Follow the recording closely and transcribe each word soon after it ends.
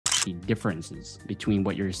the differences between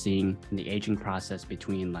what you're seeing in the aging process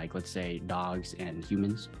between, like, let's say, dogs and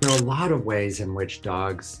humans? There are a lot of ways in which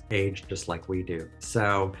dogs age just like we do.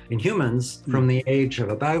 So in humans, from the age of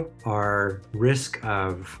about, our risk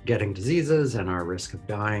of getting diseases and our risk of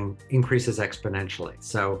dying increases exponentially.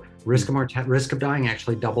 So risk of dying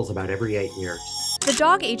actually doubles about every 8 years. The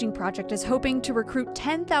Dog Aging Project is hoping to recruit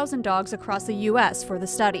 10,000 dogs across the U.S. for the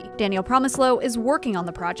study. Daniel Promislow is working on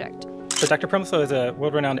the project. So Dr. Promislow is a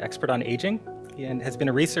world-renowned expert on aging and has been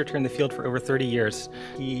a researcher in the field for over 30 years.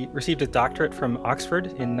 He received a doctorate from Oxford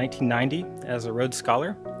in 1990 as a Rhodes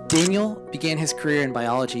Scholar. Daniel began his career in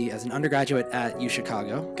biology as an undergraduate at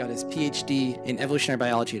UChicago, got his PhD in evolutionary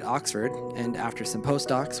biology at Oxford, and after some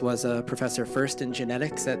postdocs was a professor first in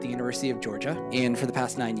genetics at the University of Georgia, and for the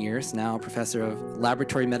past 9 years now a professor of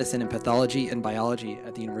laboratory medicine and pathology and biology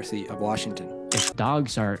at the University of Washington. If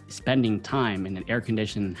dogs are spending time in an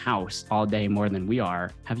air-conditioned house all day more than we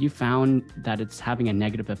are, have you found that it's having a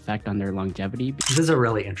negative effect on their longevity? This is a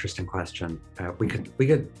really interesting question. We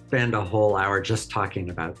could spend a whole hour just talking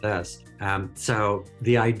about this. So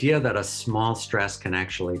the idea that a small stress can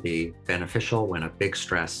actually be beneficial when a big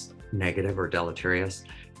stress negative or deleterious.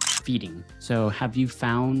 Feeding. So have you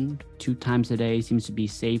found 2 times a day seems to be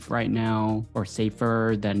safe right now, or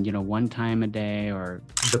safer than, 1 time a day? Or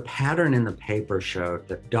the pattern in the paper showed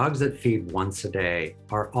that dogs that feed once a day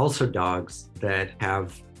are also dogs that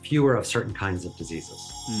have fewer of certain kinds of diseases.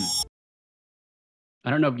 I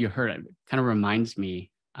don't know if you heard it. Kind of reminds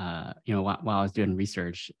me, while I was doing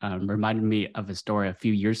research, reminded me of a story a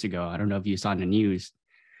few years ago. I don't know if you saw in the news,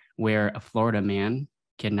 where a Florida man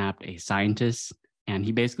kidnapped a scientist, and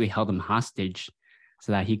he basically held him hostage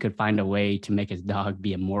so that he could find a way to make his dog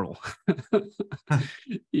be immortal.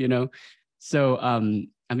 So,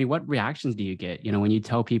 what reactions do you get, when you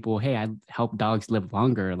tell people, hey, I help dogs live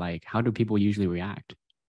longer? Like, how do people usually react?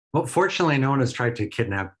 Well, fortunately, no one has tried to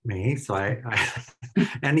kidnap me. So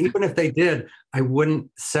and even if they did, I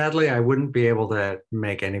wouldn't be able to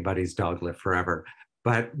make anybody's dog live forever.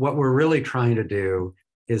 But what we're really trying to do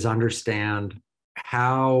is understand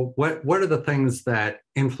what are the things that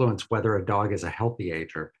influence whether a dog is a healthy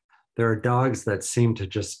ager. There are dogs that seem to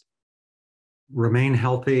just remain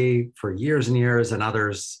healthy for years and years, and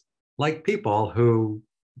others, like people, who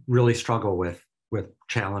really struggle with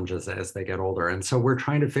challenges as they get older. And so we're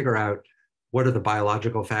trying to figure out what are the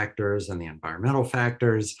biological factors and the environmental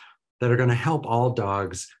factors that are going to help all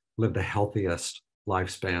dogs live the healthiest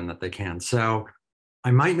lifespan that they can. So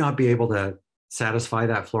I might not be able to satisfy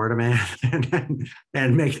that Florida man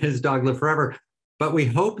and make his dog live forever. But we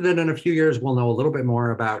hope that in a few years, we'll know a little bit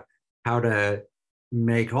more about how to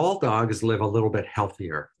make all dogs live a little bit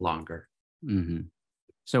healthier longer. Mm-hmm.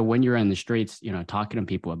 So when you're in the streets, talking to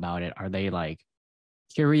people about it, are they like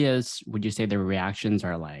curious? Would you say their reactions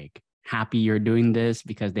are like happy you're doing this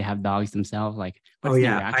because they have dogs themselves? Like, what's the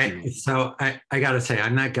reaction? I got to say,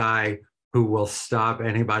 I'm that guy who will stop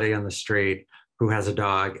anybody on the street who has a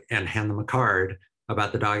dog and hand them a card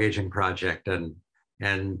about the Dog Aging Project and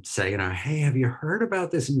say, hey, have you heard about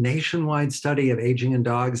this nationwide study of aging in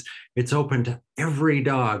dogs? It's open to every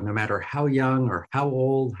dog, no matter how young or how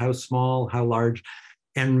old, how small, how large.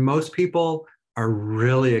 And most people are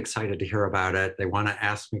really excited to hear about it. They want to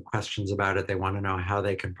ask me questions about it. They want to know how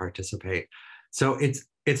they can participate. So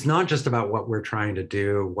it's not just about what we're trying to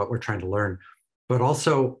do, what we're trying to learn, but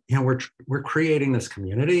also, we're creating this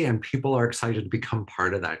community, and people are excited to become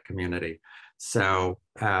part of that community. So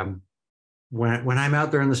when I'm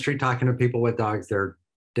out there in the street talking to people with dogs, they're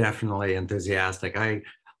definitely enthusiastic.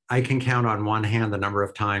 I can count on one hand the number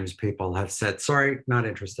of times people have said, sorry, not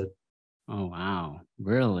interested. Oh, wow.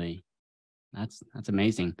 Really? That's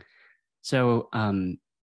amazing. So,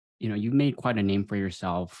 you've made quite a name for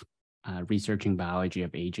yourself researching biology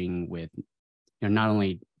of aging with not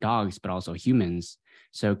only dogs, but also humans.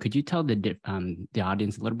 So could you tell the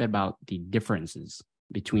audience a little bit about the differences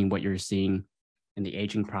between what you're seeing in the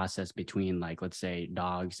aging process between, like, let's say,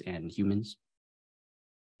 dogs and humans?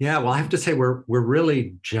 Yeah, well, I have to say we're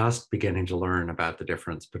really just beginning to learn about the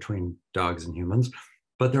difference between dogs and humans,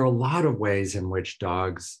 but there are a lot of ways in which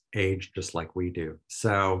dogs age just like we do.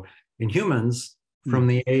 So in humans, from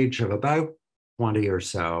the age of about 20 or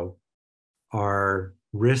so, our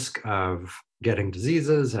risk of getting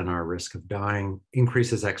diseases and our risk of dying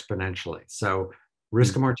increases exponentially. So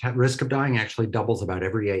risk of dying actually doubles about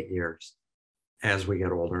every 8 years as we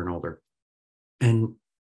get older and older. And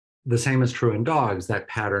the same is true in dogs, that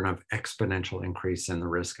pattern of exponential increase in the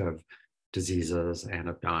risk of diseases and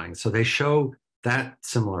of dying. So they show that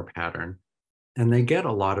similar pattern, and they get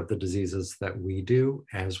a lot of the diseases that we do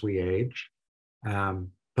as we age.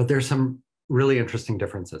 But there's some really interesting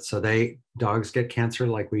differences. So dogs get cancer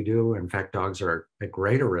like we do. In fact, dogs are at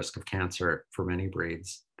greater risk of cancer for many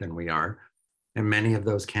breeds than we are. And many of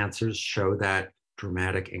those cancers show that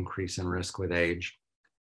dramatic increase in risk with age.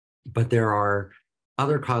 But there are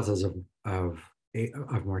other causes of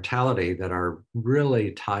mortality that are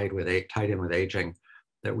really tied in with aging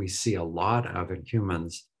that we see a lot of in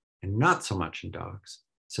humans and not so much in dogs.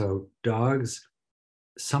 So dogs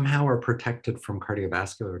somehow are protected from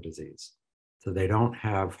cardiovascular disease. So they don't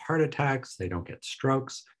have heart attacks, they don't get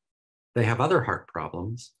strokes, they have other heart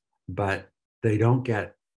problems, but they don't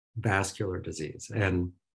get vascular disease.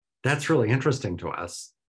 And that's really interesting to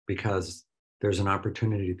us because there's an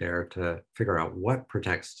opportunity there to figure out what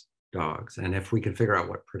protects dogs. And if we can figure out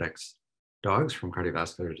what protects dogs from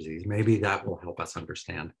cardiovascular disease, maybe that will help us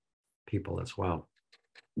understand people as well.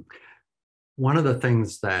 One of the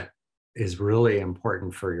things that is really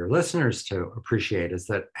important for your listeners to appreciate is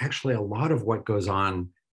that actually a lot of what goes on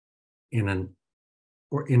in an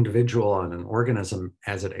individual and an organism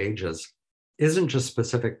as it ages isn't just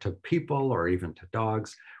specific to people or even to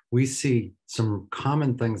dogs. We see some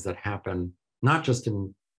common things that happen, not just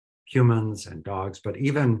in humans and dogs, but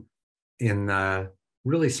even in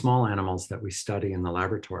really small animals that we study in the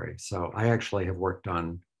laboratory. So I actually have worked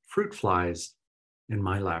on fruit flies in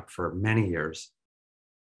my lab for many years.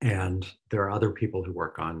 And there are other people who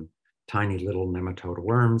work on tiny little nematode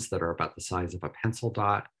worms that are about the size of a pencil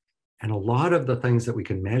dot. And a lot of the things that we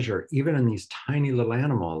can measure, even in these tiny little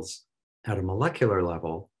animals at a molecular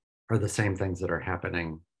level, are the same things that are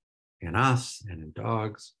happening in us and in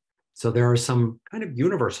dogs. So there are some kind of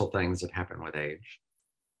universal things that happen with age.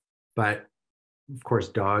 But of course,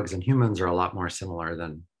 dogs and humans are a lot more similar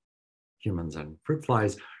than humans and fruit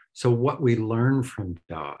flies. So what we learn from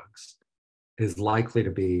dogs is likely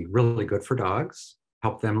to be really good for dogs,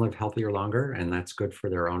 help them live healthier longer, and that's good for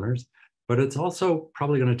their owners. But it's also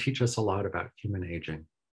probably going to teach us a lot about human aging.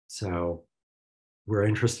 So we're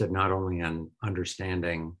interested not only in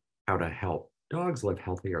understanding how to help dogs live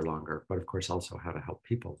healthier longer, but of course also how to help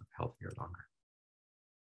people live healthier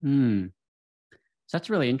longer. So that's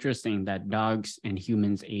really interesting that dogs and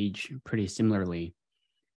humans age pretty similarly.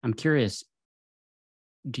 I'm curious,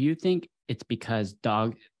 do you think it's because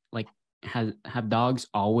have dogs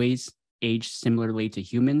always aged similarly to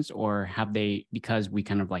humans, or have they, because we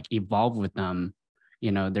kind of like evolve with them,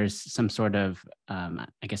 there's some sort of, I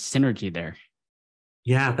guess, synergy there?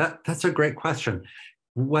 Yeah, that's a great question.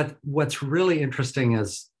 What's really interesting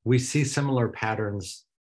is we see similar patterns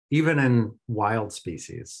even in wild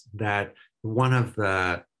species, that one of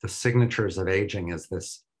the signatures of aging is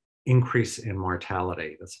this increase in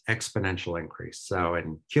mortality, this exponential increase. So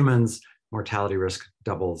in humans, mortality risk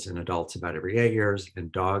doubles in adults about every 8 years. In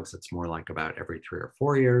dogs, it's more like about every 3 or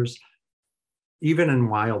 4 years. Even in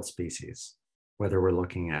wild species, whether we're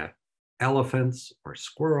looking at elephants or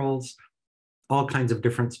squirrels, all kinds of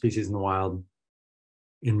different species in the wild,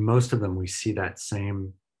 in most of them, we see that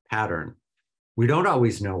same pattern. We don't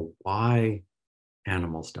always know why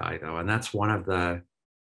animals die, though, and that's one of the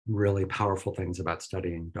really powerful things about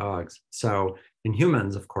studying dogs. So in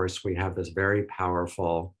humans, of course, we have this very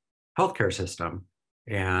powerful healthcare system,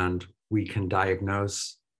 and we can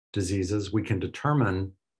diagnose diseases. We can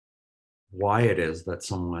determine why it is that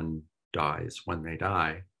someone dies when they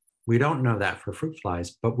die. We don't know that for fruit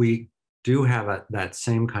flies, but we do have that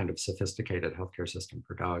same kind of sophisticated healthcare system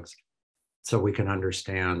for dogs. So we can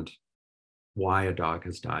understand why a dog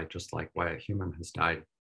has died, just like why a human has died.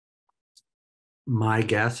 My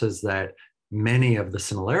guess is that many of the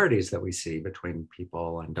similarities that we see between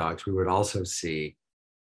people and dogs, we would also see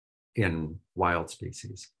in wild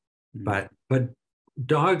species. But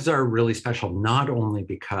dogs are really special, not only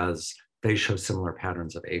because they show similar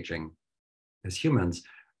patterns of aging as humans,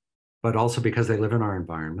 but also because they live in our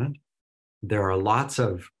environment. There are lots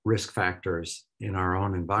of risk factors in our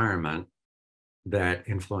own environment that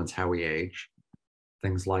influence how we age,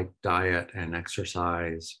 things like diet and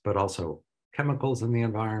exercise, but also chemicals in the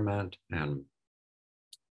environment, and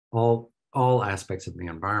all aspects of the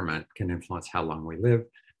environment can influence how long we live.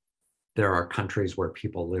 There are countries where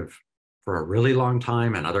people live for a really long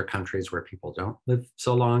time and other countries where people don't live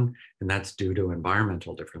so long, and that's due to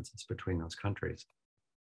environmental differences between those countries.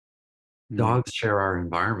 Dogs share our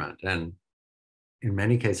environment, and in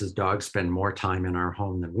many cases, dogs spend more time in our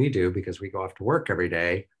home than we do because we go off to work every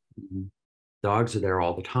day. Dogs are there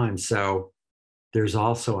all the time. So there's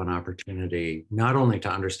also an opportunity not only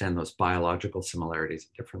to understand those biological similarities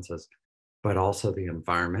and differences, but also the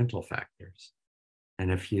environmental factors.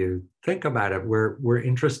 And if you think about it, we're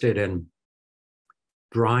interested in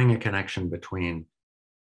drawing a connection between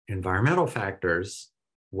environmental factors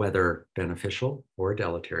whether beneficial or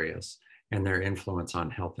deleterious, and their influence on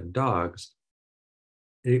health in dogs,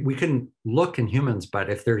 we can look in humans, but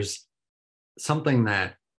if there's something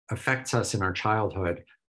that affects us in our childhood,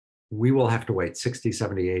 we will have to wait 60,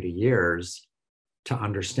 70, 80 years to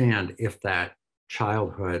understand if that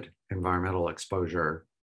childhood environmental exposure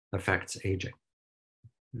affects aging.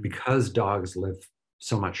 Because dogs live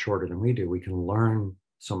so much shorter than we do, we can learn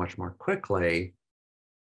so much more quickly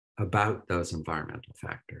about those environmental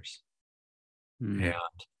factors. And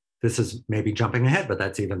this is maybe jumping ahead, but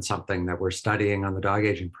that's even something that we're studying on the dog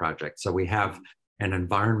aging project. So we have an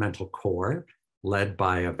environmental core led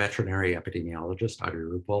by a veterinary epidemiologist, Audrey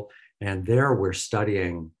Ruppel, and there we're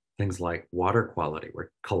studying things like water quality. We're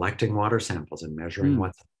collecting water samples and measuring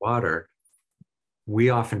what's in water. We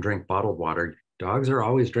often drink bottled water. Dogs are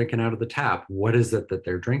always drinking out of the tap. What is it that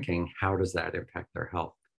they're drinking? How does that impact their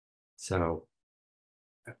health? So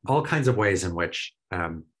all kinds of ways in which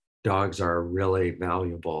dogs are a really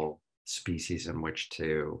valuable species in which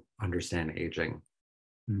to understand aging,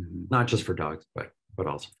 not just for dogs, but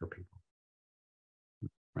also for people.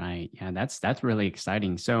 Right. Yeah, that's really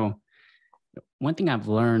exciting. So one thing I've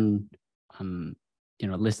learned,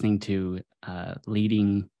 listening to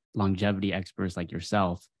leading longevity experts like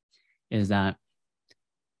yourself, is that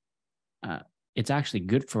it's actually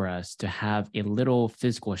good for us to have a little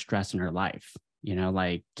physical stress in our life.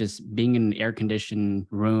 Like just being in an air-conditioned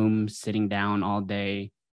room, sitting down all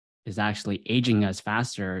day is actually aging us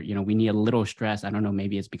faster. We need a little stress. I don't know,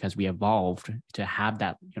 maybe it's because we evolved to have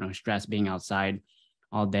that, stress, being outside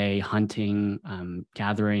all day, hunting,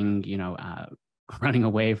 gathering, running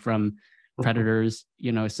away from predators,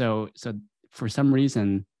 so for some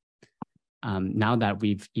reason, now that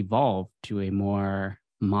we've evolved to a more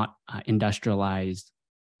industrialized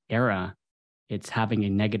era, it's having a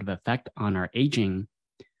negative effect on our aging.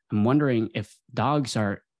 I'm wondering if dogs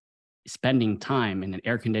are spending time in an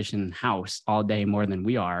air-conditioned house all day more than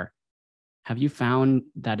we are. Have you found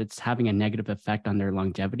that it's having a negative effect on their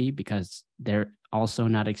longevity because they're also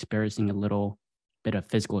not experiencing a little bit of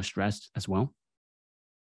physical stress as well?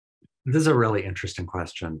 This is a really interesting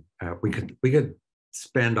question. We could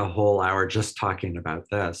spend a whole hour just talking about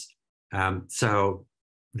this. So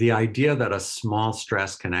the idea that a small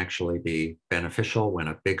stress can actually be beneficial when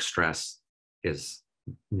a big stress is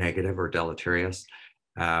negative or deleterious,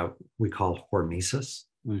 we call hormesis,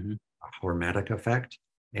 a hormetic effect.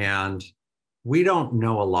 And we don't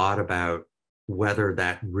know a lot about whether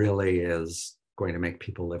that really is going to make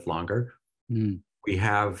people live longer. We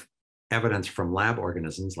have evidence from lab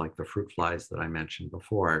organisms like the fruit flies that I mentioned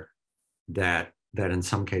before, that in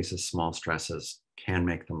some cases, small stresses can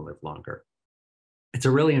make them live longer. It's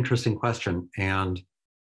a really interesting question, and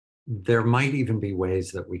there might even be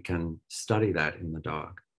ways that we can study that in the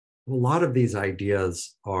dog. A lot of these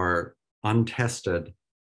ideas are untested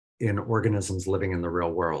in organisms living in the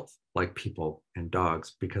real world, like people and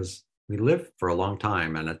dogs, because we live for a long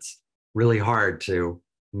time, and it's really hard to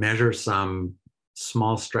measure some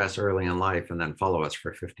small stress early in life and then follow us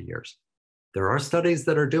for 50 years. There are studies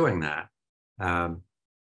that are doing that,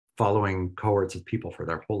 following cohorts of people for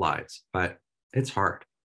their whole lives, but it's hard.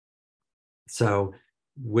 So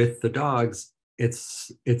with the dogs,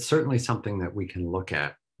 it's certainly something that we can look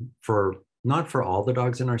at, not for all the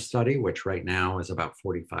dogs in our study, which right now is about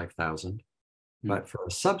 45,000, but for a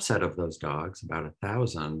subset of those dogs, about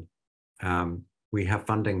 1,000, we have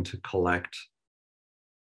funding to collect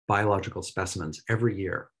biological specimens every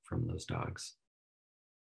year from those dogs.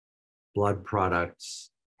 Blood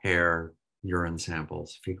products, hair, urine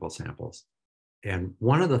samples, fecal samples. And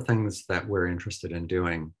one of the things that we're interested in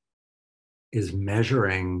doing is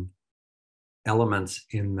measuring elements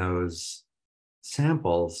in those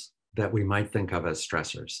samples that we might think of as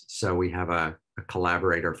stressors. So we have a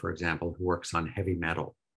collaborator, for example, who works on heavy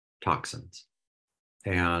metal toxins.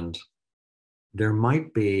 And there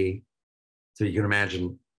might be, so you can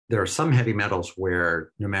imagine, there are some heavy metals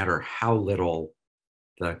where no matter how little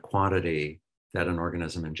the quantity that an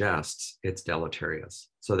organism ingests, it's deleterious.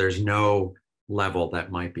 So there's no level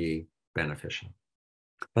that might be beneficial.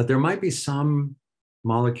 But there might be some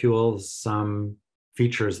molecules, some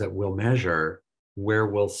features that we'll measure where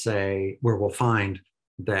we'll find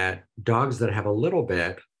that dogs that have a little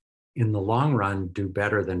bit in the long run do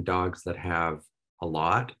better than dogs that have a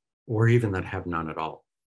lot, or even that have none at all.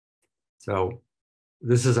 So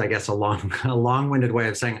this is, I guess, a long-winded way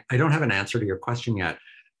of saying I don't have an answer to your question yet,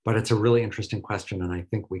 but it's a really interesting question, and I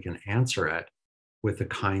think we can answer it with the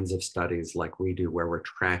kinds of studies like we do, where we're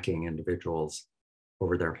tracking individuals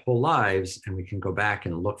over their whole lives, and we can go back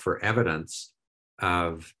and look for evidence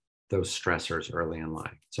of those stressors early in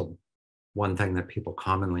life. So one thing that people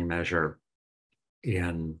commonly measure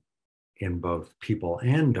in both people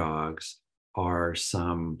and dogs are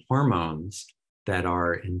some hormones that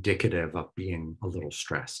are indicative of being a little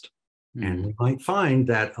stressed. And we might find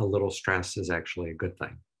that a little stress is actually a good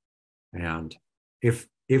thing. And if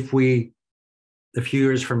we, a few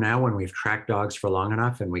years from now, when we've tracked dogs for long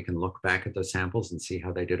enough and we can look back at those samples and see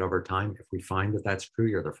how they did over time, if we find that that's true,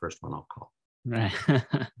 you're the first one I'll call. Right.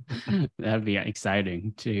 That'd be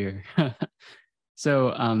exciting to hear.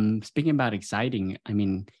 So speaking about exciting, I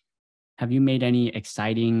mean, have you made any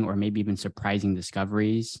exciting or maybe even surprising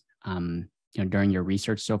discoveries during your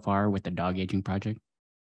research so far with the dog aging project?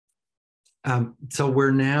 So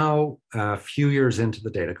we're now a few years into the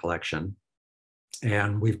data collection,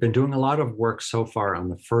 and we've been doing a lot of work so far on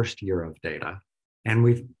the first year of data, and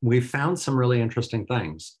we've found some really interesting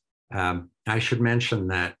things. I should mention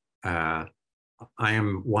that I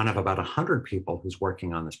am one of about 100 people who's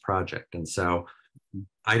working on this project, and so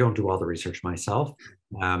I don't do all the research myself.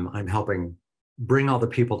 I'm helping bring all the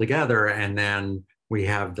people together, and then we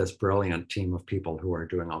have this brilliant team of people who are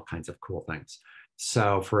doing all kinds of cool things.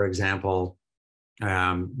 So, for example,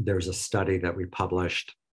 there's a study that we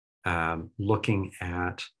published looking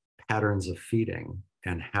at patterns of feeding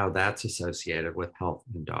and how that's associated with health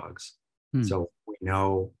in dogs. So we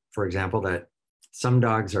know, for example, that some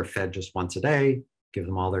dogs are fed just once a day, give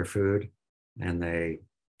them all their food, and they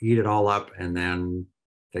eat it all up, and then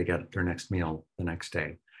they get their next meal the next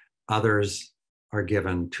day. Others are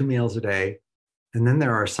given 2 meals a day. And then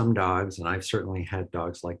there are some dogs, and I've certainly had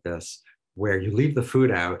dogs like this, where you leave the food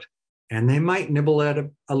out and they might nibble at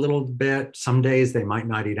a little bit. Some days they might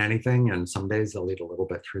not eat anything, and some days they'll eat a little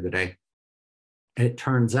bit through the day. It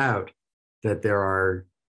turns out that there are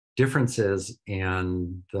differences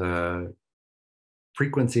in the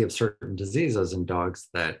frequency of certain diseases in dogs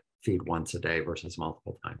that feed once a day versus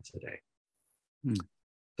multiple times a day.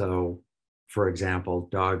 So, for example,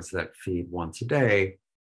 dogs that feed once a day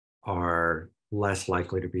are less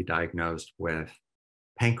likely to be diagnosed with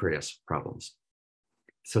pancreas problems.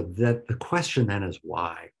 So that the question then is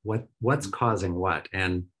why? What's causing what?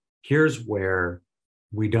 And here's where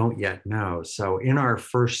we don't yet know. So in our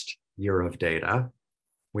first year of data,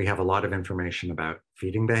 we have a lot of information about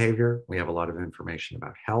feeding behavior. We have a lot of information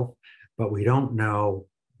about health, but we don't know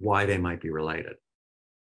why they might be related.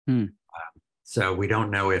 So we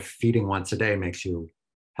don't know if feeding once a day makes you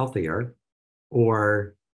healthier,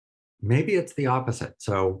 or maybe it's the opposite.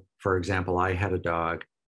 So, for example, I had a dog,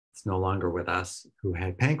 it's no longer with us, who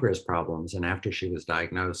had pancreas problems. And after she was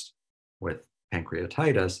diagnosed with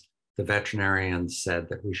pancreatitis, the veterinarian said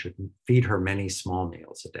that we should feed her many small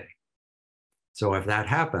meals a day. So if that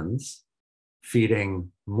happens,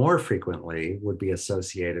 feeding more frequently would be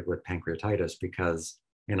associated with pancreatitis, because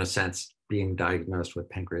in a sense, being diagnosed with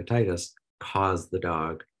pancreatitis caused the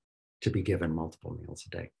dog to be given multiple meals a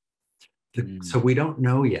day. So we don't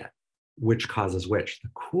know yet which causes which. The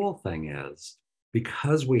cool thing is,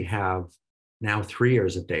 because we have now 3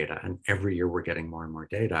 years of data, and every year we're getting more and more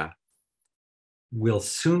data, we'll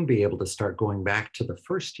soon be able to start going back to the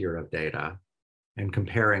first year of data and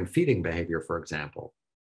comparing feeding behavior, for example,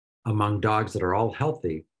 among dogs that are all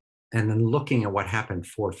healthy, and then looking at what happened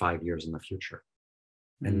 4 or 5 years in the future.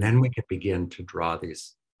 And then we can begin to draw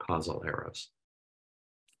these causal arrows.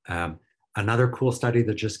 Another cool study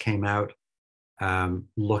that just came out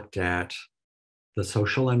looked at the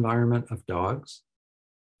social environment of dogs.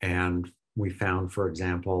 And we found, for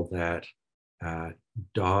example, that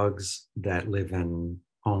dogs that live in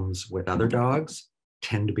homes with other dogs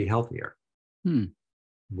tend to be healthier.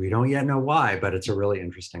 We don't yet know why, but it's a really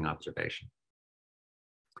interesting observation.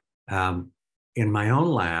 In my own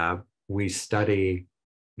lab, we study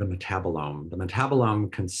the metabolome. The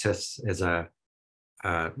metabolome consists as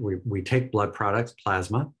we take blood products,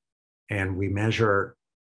 plasma, and we measure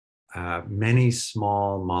many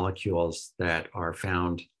small molecules that are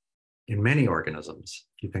found in many organisms.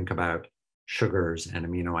 If you think about sugars and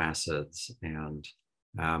amino acids and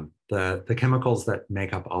the chemicals that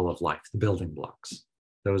make up all of life, the building blocks,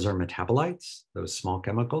 those are metabolites, those small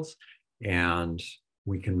chemicals, and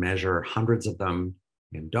we can measure hundreds of them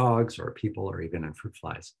in dogs or people or even in fruit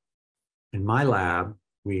flies. In my lab,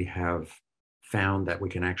 we have found that we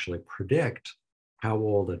can actually predict how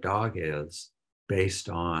old a dog is based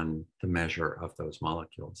on the measure of those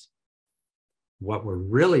molecules. What we're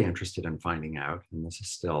really interested in finding out, and this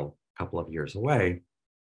is still a couple of years away,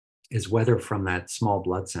 is whether from that small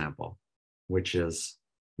blood sample, which is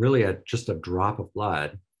really just a drop of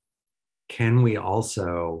blood, can we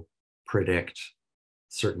also predict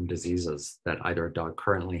certain diseases that either a dog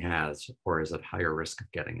currently has or is at higher risk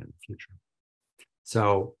of getting in the future.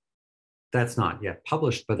 So that's not yet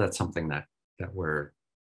published, but that's something that we're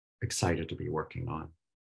excited to be working on.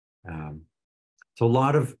 So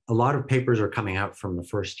a lot of papers are coming out from the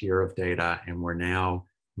first year of data, and we're now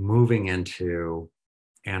moving into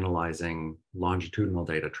analyzing longitudinal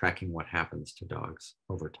data, tracking what happens to dogs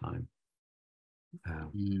over time.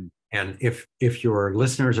 And if your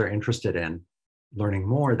listeners are interested in learning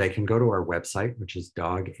more, they can go to our website, which is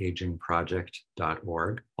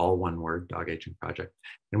dogagingproject.org, all one word, Dog Aging Project.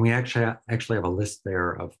 And we actually have a list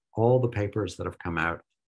there of all the papers that have come out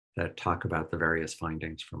that talk about the various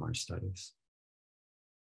findings from our studies.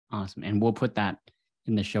 Awesome. And we'll put that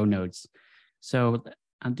in the show notes. So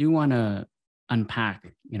I do want to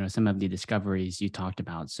unpack, some of the discoveries you talked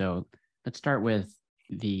about. So let's start with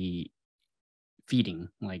the feeding,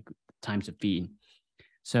 like times of feed.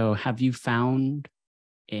 So have you found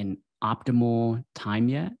an optimal time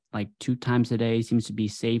yet? Like 2 times a day seems to be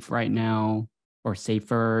safe right now, or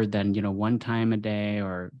safer than, 1 time a day,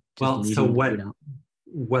 or just well, so leaving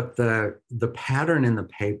what the pattern in the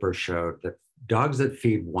paper showed that dogs that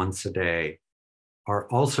feed once a day are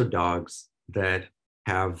also dogs that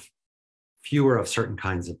have fewer of certain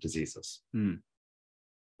kinds of diseases.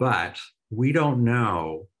 But we don't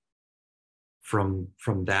know from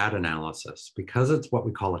that analysis, because it's what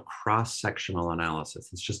we call a cross-sectional analysis.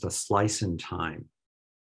 It's just a slice in time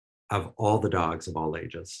of all the dogs of all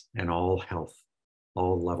ages and all health,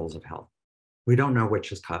 all levels of health. We don't know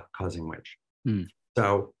which is causing which.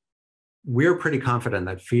 So we're pretty confident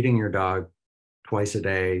that feeding your dog twice a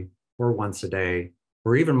day or once a day,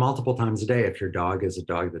 or even multiple times a day, if your dog is a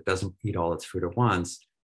dog that doesn't eat all its food at once,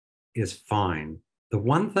 is fine. The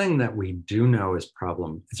one thing that we do know is a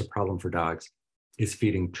problem for dogs is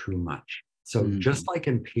feeding too much. So just like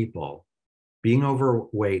in people, being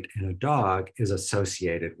overweight in a dog is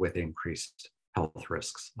associated with increased health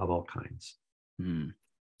risks of all kinds.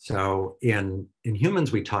 So in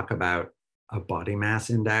humans, we talk about a body mass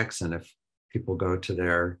index, and if people go to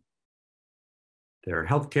their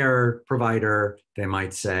healthcare provider, they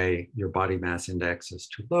might say your body mass index is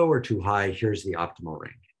too low or too high. Here's the optimal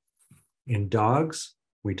range. In dogs,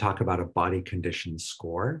 we talk about a body condition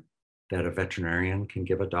score that a veterinarian can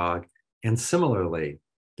give a dog. And similarly,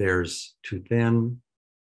 there's too thin,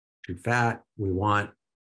 too fat. We want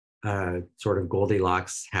a sort of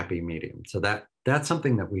Goldilocks happy medium. So that's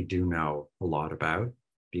something that we do know a lot about.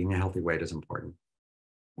 Being a healthy weight is important.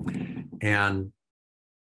 And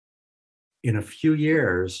in a few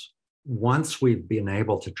years, once we've been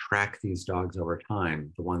able to track these dogs over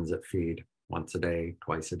time, the ones that feed once a day,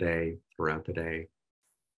 twice a day, throughout the day,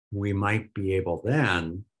 we might be able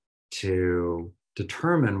then to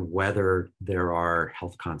determine whether there are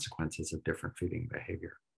health consequences of different feeding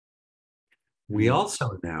behavior. We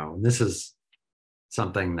also know, and this is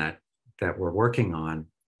something that we're working on,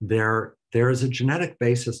 there is a genetic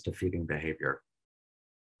basis to feeding behavior.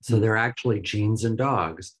 So there are actually genes in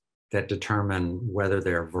dogs that determine whether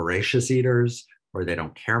they're voracious eaters or they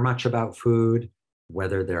don't care much about food,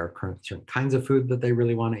 whether there are certain kinds of food that they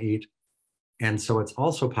really want to eat. And so it's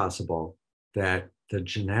also possible that the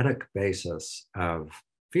genetic basis of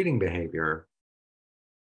feeding behavior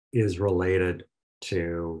is related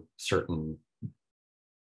to certain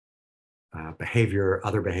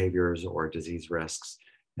other behaviors or disease risks,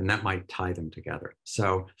 and that might tie them together.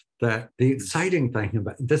 So the exciting thing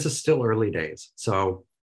about this is still early days. So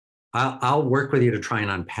I'll work with you to try and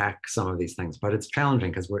unpack some of these things, but it's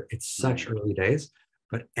challenging because it's such early days.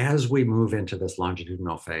 But as we move into this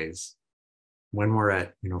longitudinal phase, when we're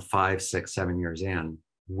at 5, 6, 7 years in,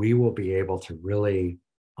 we will be able to really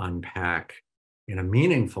unpack in a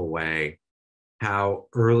meaningful way how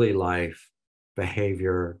early life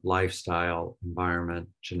behavior, lifestyle, environment,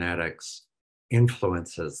 genetics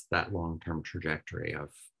influences that long-term trajectory of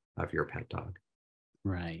your pet dog.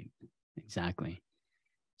 Right, exactly.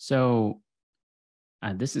 So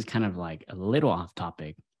this is kind of like a little off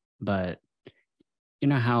topic, but you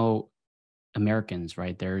know how Americans,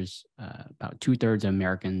 right? There's about 2/3 of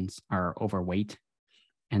Americans are overweight.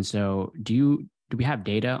 And so do we have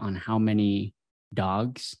data on how many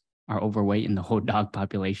dogs are overweight in the whole dog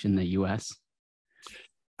population in the US?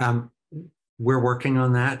 We're working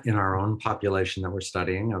on that in our own population that we're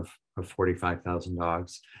studying of 45,000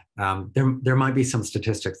 dogs. There might be some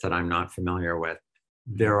statistics that I'm not familiar with.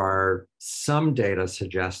 There are some data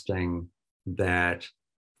suggesting that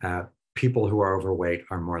people who are overweight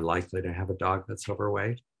are more likely to have a dog that's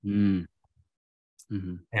overweight. And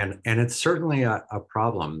it's certainly a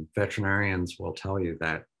problem. Veterinarians will tell you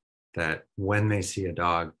that when they see a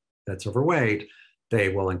dog that's overweight, they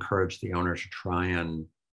will encourage the owner to try and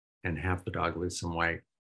have the dog lose some weight.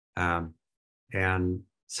 And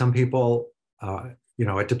some people,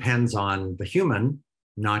 it depends on the human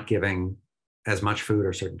not giving as much food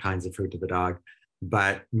or certain kinds of food to the dog.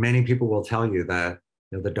 But many people will tell you that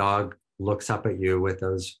the dog looks up at you with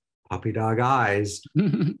those puppy dog eyes,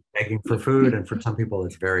 begging for food. And for some people,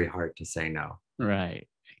 it's very hard to say no. Right.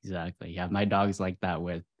 Exactly. Yeah. My dog's like that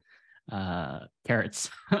with carrots.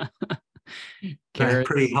 Carrots.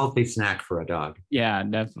 Pretty healthy snack for a dog. Yeah,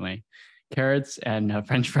 definitely. Carrots and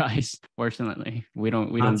French fries. Fortunately, we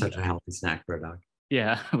don't Not such a healthy snack for a dog.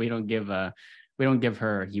 Yeah, we don't give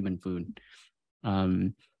her human food.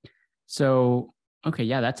 So okay,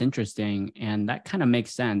 yeah, that's interesting, and that kind of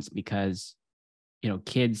makes sense because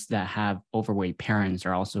kids that have overweight parents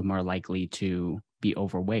are also more likely to be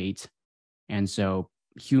overweight, and so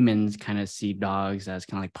humans kind of see dogs as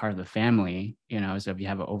kind of like part of the family, so if you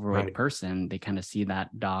have an overweight person, they kind of see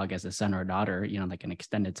that dog as a son or daughter, like an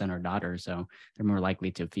extended son or daughter, so they're more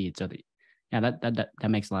likely to feed. So that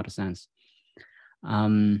makes a lot of sense.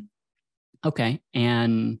 Okay,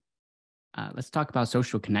 and let's talk about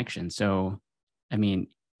social connection. So I mean,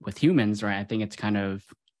 with humans, right, I think it's kind of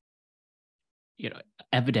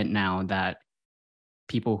evident now that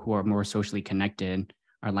people who are more socially connected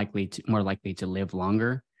are more likely to live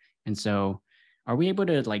longer. And so are we able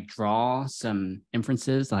to draw some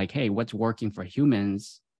inferences like, hey, what's working for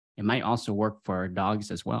humans, it might also work for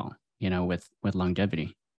dogs as well, with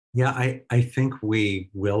longevity? Yeah, I think we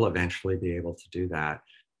will eventually be able to do that.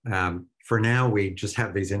 For now, we just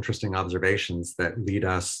have these interesting observations that lead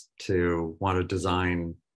us to want to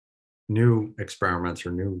design new experiments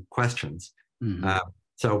or new questions. Mm-hmm.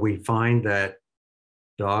 So we find that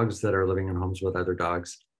dogs that are living in homes with other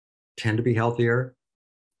dogs tend to be healthier.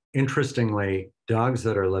 Interestingly, dogs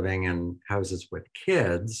that are living in houses with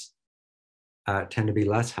kids tend to be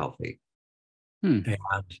less healthy. And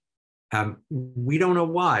we don't know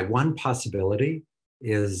why. One possibility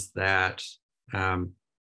is that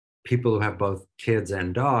people who have both kids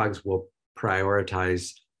and dogs will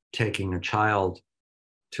prioritize taking a child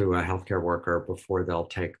to a healthcare worker before they'll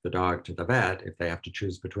take the dog to the vet if they have to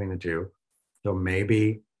choose between the two. So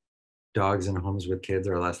maybe dogs in homes with kids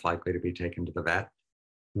are less likely to be taken to the vet.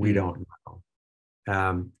 We don't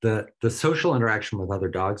know. The social interaction with other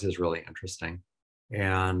dogs is really interesting.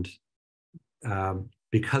 And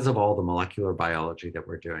because of all the molecular biology that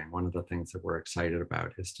we're doing, one of the things that we're excited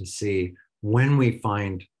about is to see when we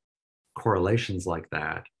find correlations like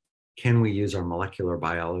that, can we use our molecular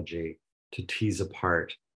biology to tease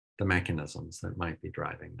apart the mechanisms that might be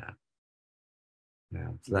driving that? Yeah,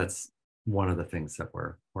 so that's one of the things that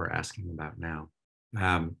we're asking about now.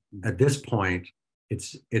 At this point,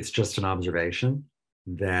 it's just an observation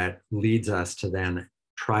that leads us to then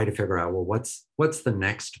try to figure out, well, what's the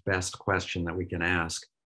next best question that we can ask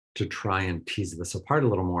to try and tease this apart a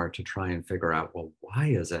little more, to try and figure out, well, why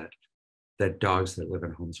is it that dogs that live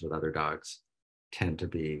in homes with other dogs tend to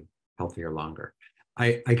be healthier longer?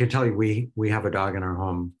 I can tell you, we have a dog in our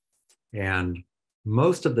home, and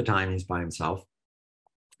most of the time he's by himself.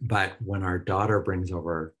 But when our daughter brings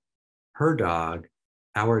over her dog,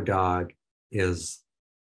 our dog is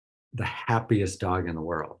the happiest dog in the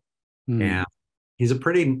world. And he's a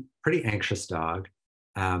pretty anxious dog.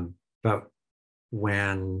 But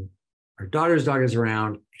when our daughter's dog is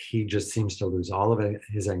around, he just seems to lose all of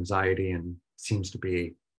his anxiety and seems to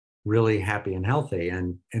be really happy and healthy.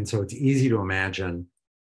 And so it's easy to imagine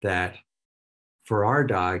that for our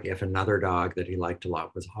dog, if another dog that he liked a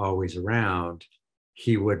lot was always around,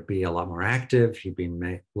 he would be a lot more active. He'd be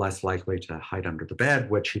less likely to hide under the bed,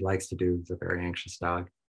 which he likes to do. He's a very anxious dog.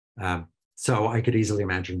 So I could easily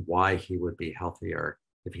imagine why he would be healthier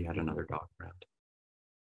if he had another dog around.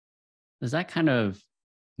 Does that kind of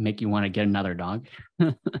make you want to get another dog?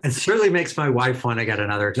 It certainly makes my wife want to get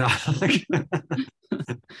another dog.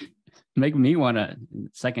 Make me want to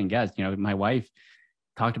second guess. My wife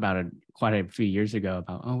talked about it quite a few years ago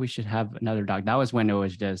about, oh, we should have another dog. That was when it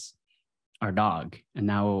was just our dog. And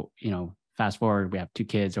now, fast forward, we have 2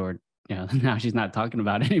 kids, or, now she's not talking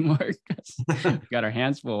about it anymore because we got our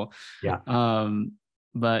hands full. Yeah.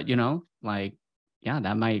 But, yeah,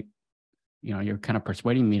 that might, you're kind of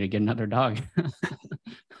persuading me to get another dog.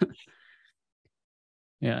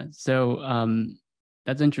 Yeah. So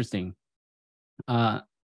that's interesting. One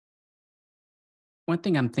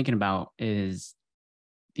thing I'm thinking about is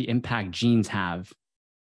the impact genes have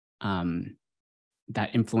that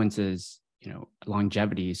influences,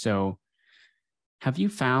 longevity. So have you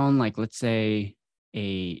found, let's say,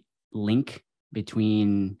 a link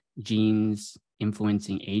between genes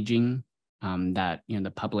influencing aging that,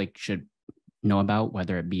 the public should know about,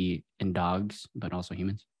 whether it be in dogs, but also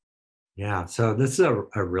humans? Yeah, so this is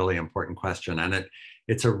a really important question. And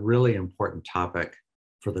it's a really important topic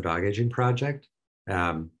for the Dog Aging Project.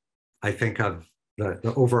 I think of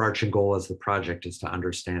the overarching goal as the project is to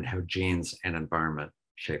understand how genes and environment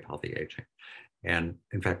shape healthy aging. And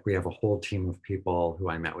in fact, we have a whole team of people who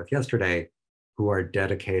I met with yesterday who are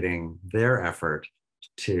dedicating their effort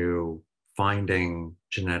to finding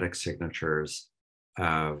genetic signatures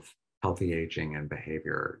of healthy aging and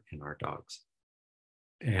behavior in our dogs.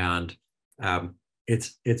 And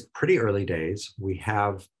it's pretty early days.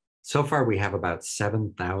 So far we have about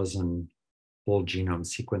 7,000 whole genome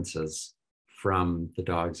sequences from the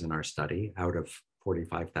dogs in our study out of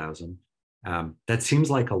 45,000. That seems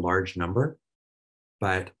like a large number,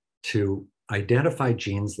 but to identify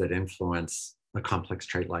genes that influence a complex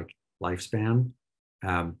trait like lifespan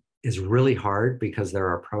is really hard because there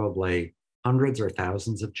are probably hundreds or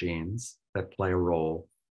thousands of genes that play a role,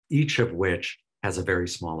 each of which has a very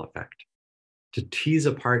small effect. To tease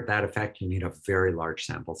apart that effect, you need a very large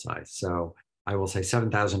sample size. So I will say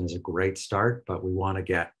 7,000 is a great start, but we want to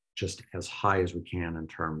get just as high as we can in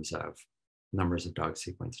terms of numbers of dogs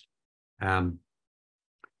sequenced.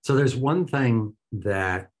 So there's one thing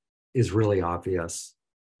that is really obvious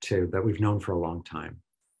too, that we've known for a long time.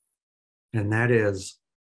 And that is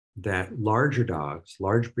that larger dogs,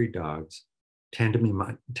 large breed dogs, tend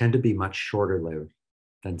to be much shorter lived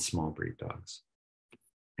than small breed dogs.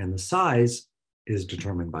 And the size is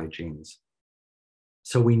determined by genes.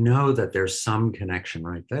 So we know that there's some connection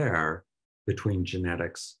right there between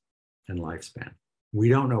genetics and lifespan. We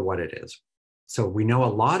don't know what it is. So we know a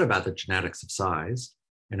lot about the genetics of size.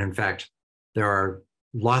 And in fact, there are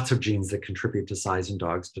lots of genes that contribute to size in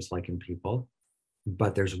dogs, just like in people.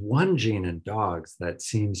 But there's one gene in dogs that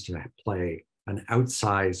seems to play an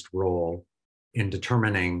outsized role in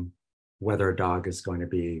determining whether a dog is going to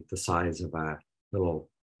be the size of a little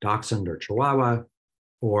dachshund or chihuahua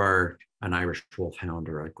or an Irish wolfhound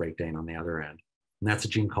or a Great Dane on the other end. And that's a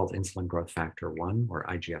gene called insulin growth factor 1 or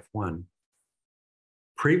IGF-1.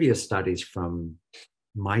 Previous studies from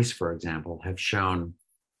mice, for example, have shown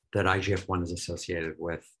that IGF-1 is associated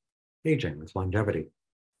with aging, with longevity.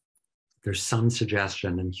 There's some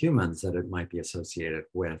suggestion in humans that it might be associated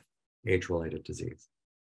with age-related disease.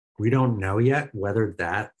 We don't know yet whether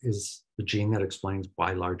that is the gene that explains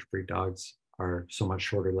why large breed dogs are so much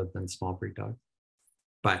shorter lived than small breed dogs,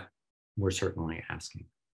 but we're certainly asking.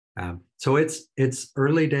 So it's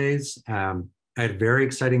early days. I had a very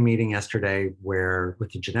exciting meeting yesterday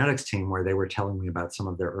with the genetics team where they were telling me about some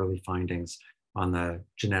of their early findings on the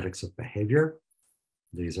genetics of behavior.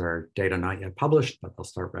 These are data not yet published, but they'll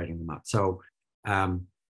start writing them up. So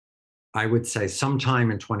I would say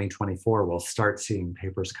sometime in 2024, we'll start seeing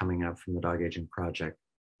papers coming out from the Dog Aging Project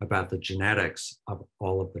about the genetics of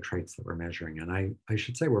all of the traits that we're measuring. And I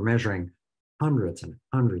should say we're measuring hundreds and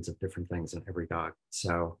hundreds of different things in every dog.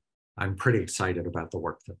 So I'm pretty excited about the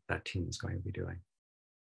work that team is going to be doing.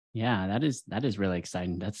 Yeah, that is really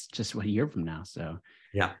exciting. That's just a year from now. So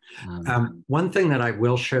yeah. One thing that I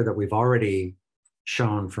will share that we've already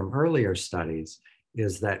shown from earlier studies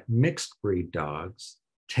is that mixed breed dogs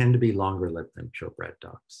tend to be longer lived than purebred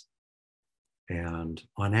dogs. And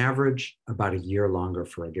on average, about a year longer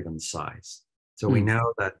for a given size. So we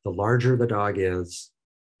know that the larger the dog is,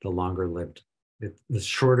 the longer lived, the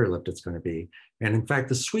shorter lived it's going to be. And in fact,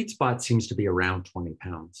 the sweet spot seems to be around 20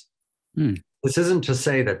 pounds. This isn't to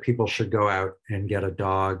say that people should go out and get a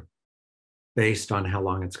dog based on how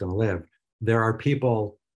long it's going to live. There are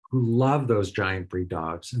people who love those giant breed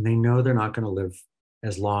dogs, and they know they're not going to live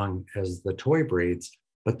as long as the toy breeds,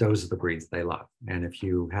 but those are the breeds they love. And if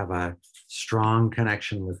you have a strong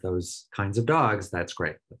connection with those kinds of dogs, that's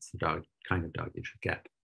great. That's the kind of dog you should get.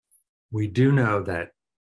 We do know that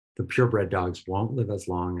the purebred dogs won't live as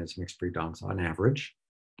long as mixed breed dogs on average.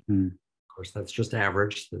 Of course, that's just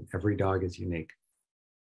average. Every dog is unique.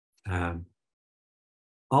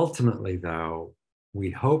 Ultimately, though,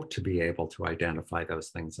 we hope to be able to identify those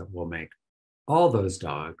things that will make all those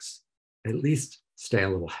dogs at least stay a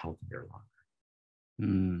little healthier longer.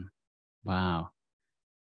 Wow.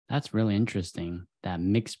 That's really interesting that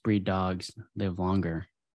mixed breed dogs live longer.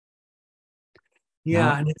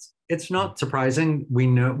 Yeah, and it's not surprising.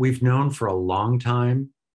 We've known for a long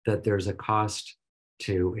time that there's a cost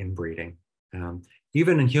to inbreeding.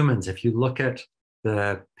 Even in humans, if you look at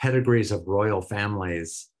the pedigrees of royal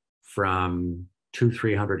families from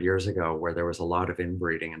 200-300 years ago, where there was a lot of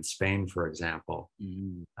inbreeding in Spain, for example,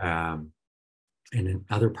 and in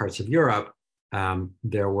other parts of Europe,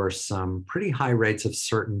 there were some pretty high rates of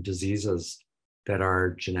certain diseases that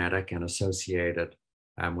are genetic and associated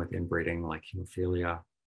with inbreeding, like hemophilia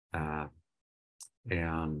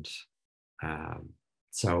and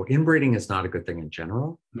So inbreeding is not a good thing in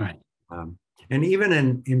general. Right. And even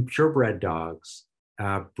in purebred dogs,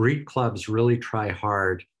 breed clubs really try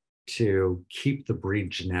hard to keep the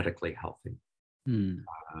breed genetically healthy.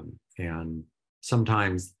 And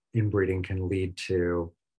sometimes inbreeding can lead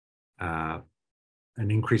to an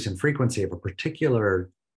increase in frequency of a particular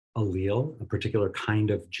allele, a particular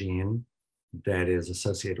kind of gene that is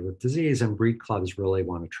associated with disease, and breed clubs really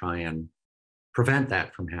want to try and prevent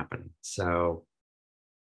that from happening. So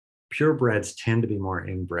purebreds tend to be more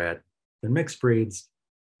inbred than mixed breeds,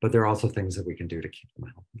 but there are also things that we can do to keep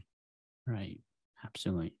them healthy. Right.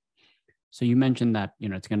 Absolutely. So you mentioned that,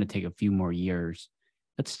 it's going to take a few more years.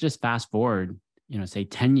 Let's just fast forward, say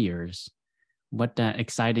 10 years. What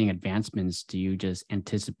exciting advancements do you just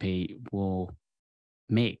anticipate will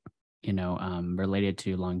make, related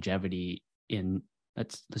to longevity in,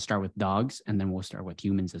 let's start with dogs, and then we'll start with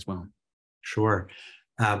humans as well. Sure.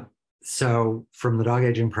 So from the Dog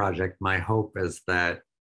Aging Project, my hope is that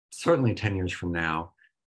certainly 10 years from now,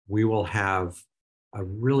 we will have a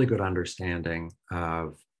really good understanding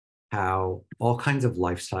of how all kinds of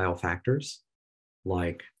lifestyle factors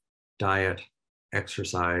like diet,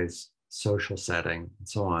 exercise, social setting, and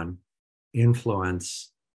so on,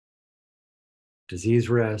 influence disease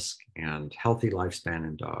risk and healthy lifespan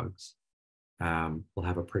in dogs. We'll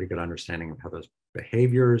have a pretty good understanding of how those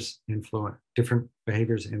different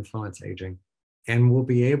behaviors influence aging, and we'll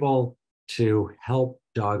be able to help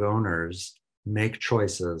dog owners make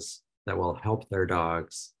choices that will help their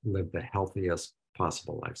dogs live the healthiest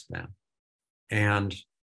possible lifespan. And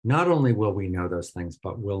not only will we know those things,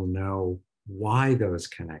 but we'll know why those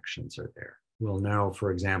connections are there. We'll know,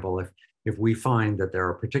 for example, if we find that there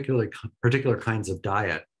are particular kinds of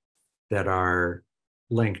diet that are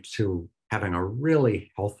linked to having a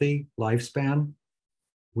really healthy lifespan,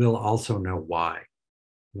 we'll also know why.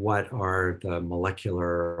 What are the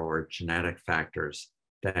molecular or genetic factors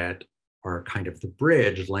that are kind of the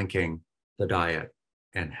bridge linking the diet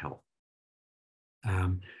and health?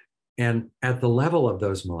 And at the level of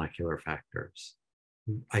those molecular factors,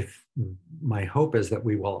 my hope is that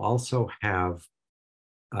we will also have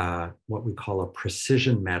what we call a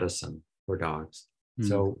precision medicine for dogs.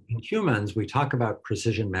 So in humans, we talk about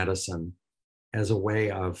precision medicine as a way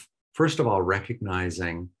of, first of all,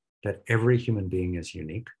 recognizing that every human being is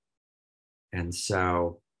unique. And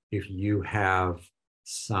so if you have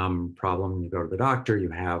some problem, you go to the doctor, you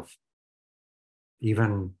have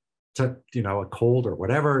even a cold or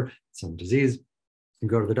whatever, some disease, you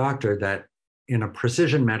go to the doctor, that in a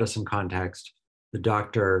precision medicine context, the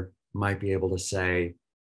doctor might be able to say,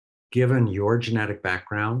 given your genetic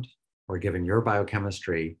background or given your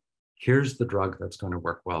biochemistry, here's the drug that's going to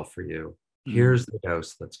work well for you. Here's the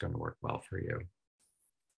dose that's going to work well for you.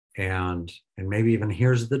 And maybe even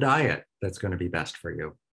here's the diet that's going to be best for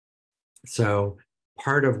you. So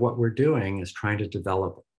part of what we're doing is trying to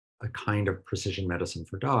develop a kind of precision medicine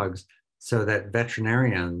for dogs so that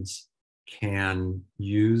veterinarians can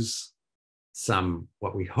use some,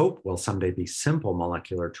 what we hope will someday be simple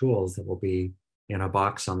molecular tools that will be in a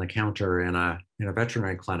box on the counter in a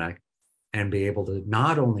veterinary clinic, and be able to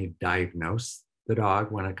not only diagnose the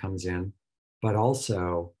dog when it comes in, but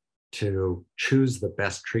also to choose the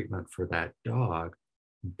best treatment for that dog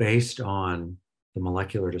based on the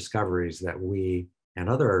molecular discoveries that we and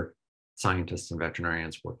other scientists and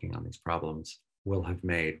veterinarians working on these problems will have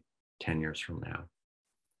made 10 years from now.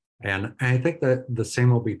 And I think that the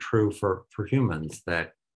same will be true for humans,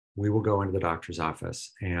 that we will go into the doctor's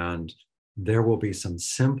office and there will be some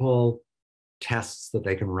simple tests that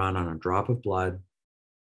they can run on a drop of blood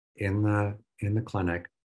in the clinic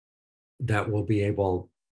that will be able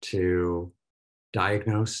to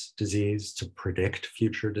diagnose disease, to predict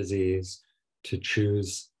future disease, to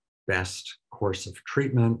choose best course of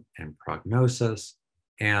treatment and prognosis,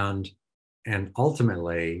 and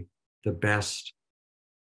ultimately the best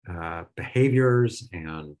behaviors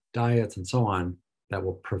and diets and so on that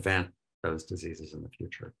will prevent those diseases in the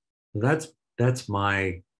future. So that's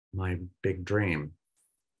my big dream.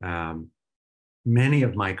 Many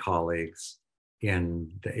of my colleagues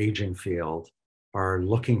in the aging field are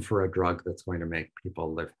looking for a drug that's going to make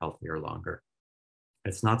people live healthier longer.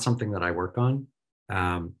 It's not something that I work on.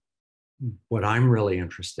 What I'm really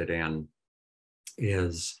interested in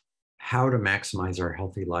is how to maximize our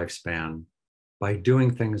healthy lifespan by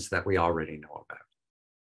doing things that we already know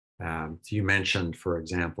about. So you mentioned, for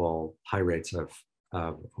example, high rates of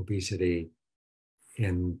obesity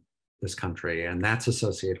in this country, and that's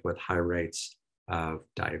associated with high rates of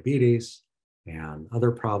diabetes and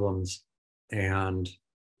other problems. And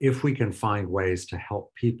if we can find ways to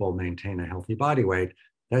help people maintain a healthy body weight,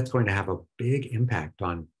 that's going to have a big impact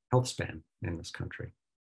on health span in this country.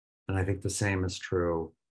 And I think the same is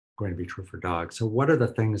going to be true for dogs. So what are the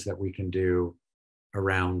things that we can do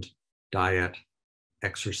around diet,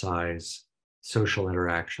 exercise, social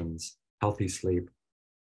interactions, healthy sleep,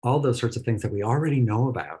 all those sorts of things that we already know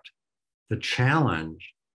about? The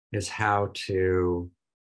challenge is how to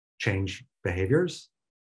change behaviors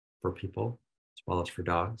for people as well as for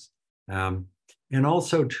dogs. And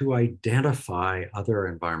also to identify other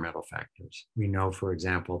environmental factors. We know, for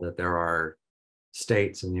example, that there are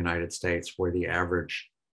states in the United States where the average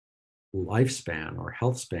lifespan or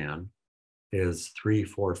health span is 3,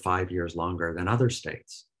 4, 5 years longer than other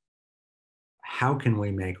states. How can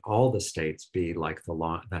we make all the states be like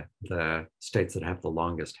the states that have the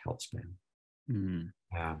longest health span?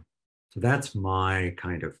 So that's my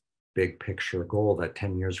kind of big picture goal, that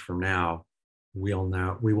 10 years from now, we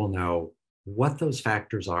will know what those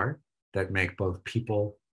factors are that make both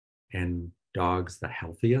people and dogs the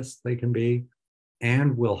healthiest they can be,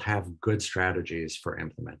 and we'll have good strategies for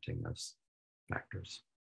implementing those factors.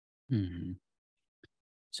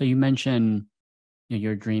 So you mentioned,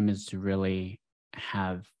 your dream is to really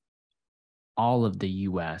have all of the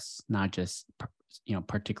U.S., not just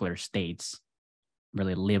particular states,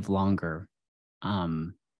 really live longer.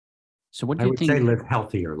 So what do you think? I would say live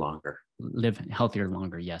healthier longer. Live healthier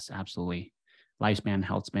longer, yes, absolutely. Lifespan,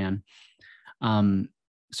 health span.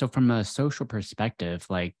 So from a social perspective,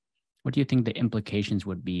 like, what do you think the implications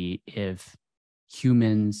would be if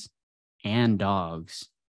humans and dogs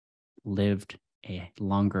lived a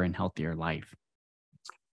longer and healthier life?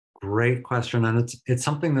 Great question. And it's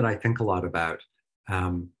something that I think a lot about.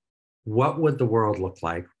 What would the world look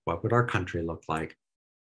like? What would our country look like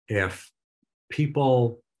if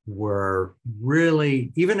people were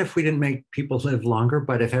really, even if we didn't make people live longer,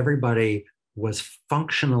 but if everybody was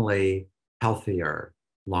functionally healthier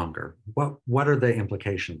longer? What are the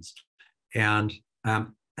implications? And I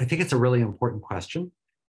think it's a really important question,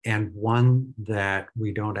 and one that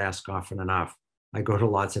we don't ask often enough. I go to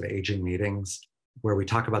lots of aging meetings where we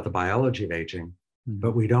talk about the biology of aging,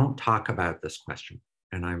 but we don't talk about this question.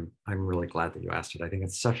 And I'm really glad that you asked it. I think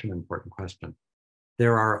it's such an important question.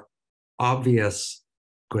 There are obvious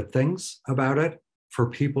good things about it for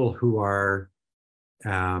people who are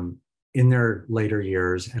in their later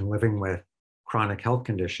years and living with chronic health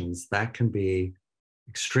conditions. That can be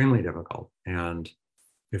extremely difficult. And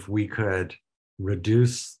if we could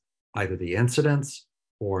reduce either the incidence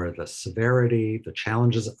or the severity, the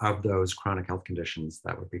challenges of those chronic health conditions,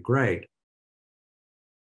 that would be great.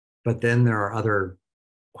 But then there are other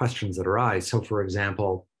questions that arise. So for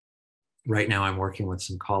example, right now I'm working with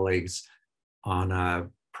some colleagues on a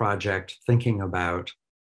project thinking about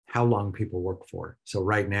how long people work for. So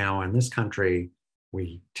right now in this country,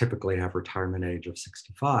 we typically have retirement age of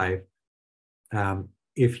 65.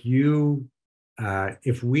 If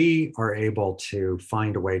we are able to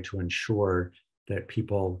find a way to ensure that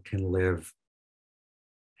people can live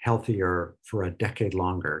healthier for a decade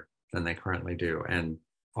longer than they currently do and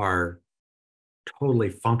are totally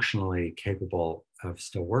functionally capable of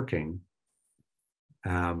still working,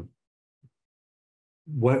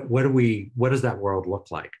 what does that world look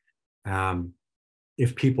like?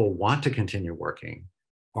 If people want to continue working,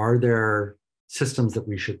 are there systems that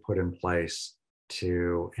we should put in place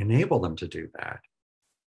to enable them to do that?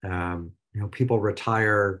 People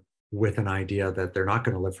retire with an idea that they're not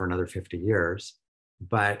going to live for another 50 years,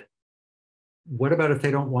 but what about if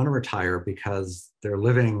they don't want to retire because they're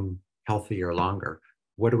living healthier longer?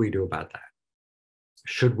 What do we do about that?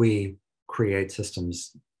 Should we create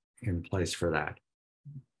systems in place for that?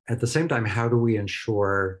 At the same time, how do we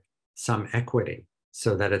ensure some equity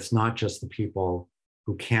so that it's not just the people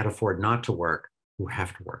who can't afford not to work who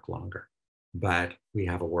have to work longer, but we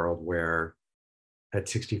have a world where at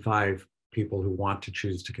 65, people who want to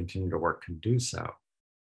choose to continue to work can do so.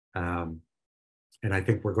 And I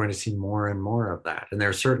think we're going to see more and more of that. And there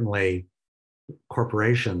are certainly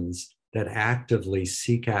corporations that actively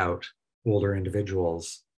seek out older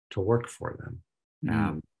individuals to work for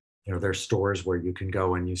them. There are stores where you can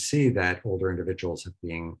go and you see that older individuals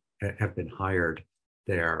have been hired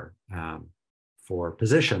there for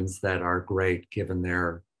positions that are great given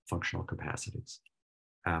their functional capacities.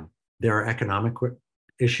 There are economic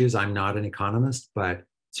issues. I'm not an economist, but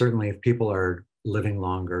certainly if people are living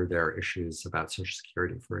longer, there are issues about Social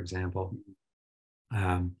Security, for example.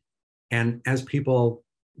 And as people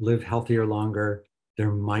live healthier longer,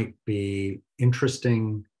 there might be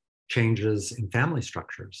interesting changes in family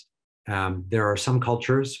structures. There are some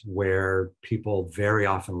cultures where people very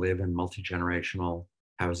often live in multi-generational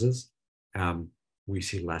houses. We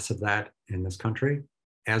see less of that in this country.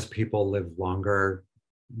 as people live longer,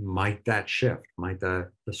 might that shift? Might the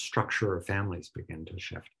structure of families begin to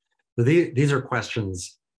shift? So these are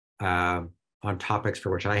questions on topics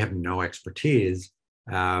for which I have no expertise.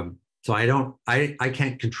 So I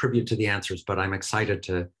can't contribute to the answers, but I'm excited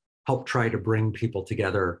to help try to bring people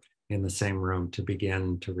together in the same room to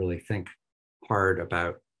begin to really think hard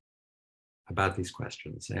about these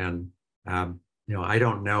questions. And I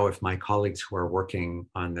don't know if my colleagues who are working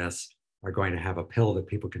on this are going to have a pill that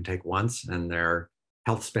people can take once and their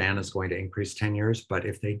health span is going to increase 10 years. But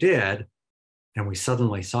if they did, and we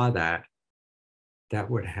suddenly saw that, that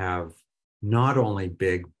would have not only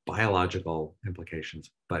big biological implications,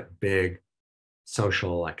 but big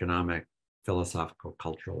social, economic, philosophical,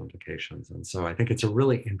 cultural implications. And so I think it's a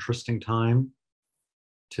really interesting time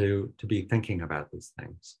to be thinking about these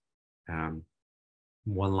things.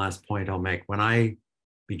 One last point I'll make. When I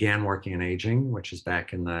began working in aging, which is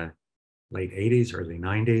back in the late 80s, early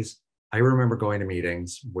 90s, I remember going to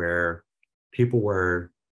meetings where people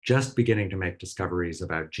were just beginning to make discoveries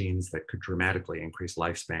about genes that could dramatically increase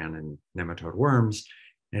lifespan in nematode worms.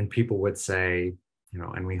 And people would say,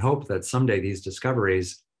 and we hope that someday these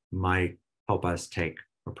discoveries might help us take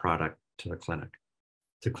a product to the clinic,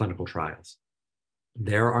 to clinical trials.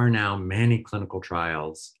 There are now many clinical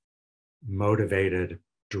trials motivated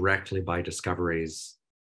directly by discoveries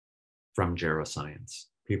from geroscience.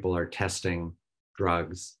 People are testing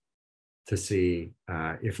drugs to see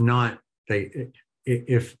if not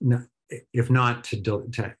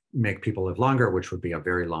to make people live longer, which would be a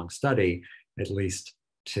very long study, at least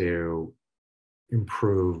to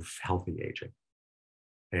improve healthy aging.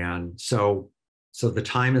 And so the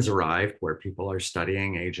time has arrived where people are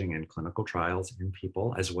studying aging in clinical trials in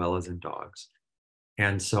people as well as in dogs.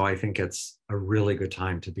 And so I think it's a really good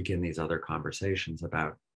time to begin these other conversations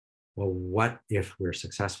about, well, what if we're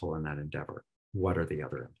successful in that endeavor? What are the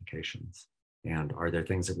other implications? And are there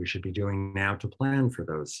things that we should be doing now to plan for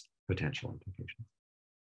those potential implications?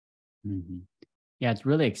 Mm-hmm. Yeah, it's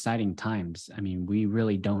really exciting times. I mean, we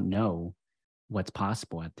really don't know what's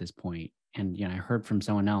possible at this point. And, I heard from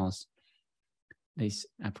someone else, I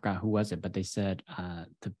forgot who was it, but they said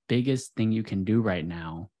the biggest thing you can do right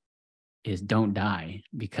now is don't die,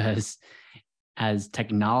 because as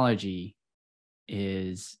technology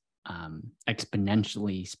is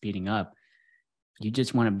exponentially speeding up, you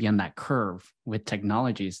just want to be on that curve with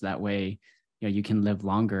technologies. That way, you can live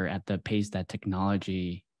longer at the pace that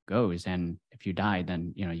technology goes. And if you die,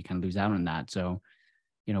 then, you can lose out on that. So,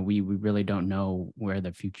 we really don't know what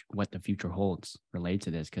the future holds related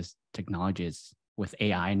to this, because technology is with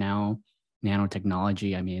AI now,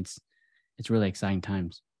 nanotechnology. I mean, it's really exciting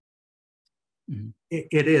times. Mm-hmm.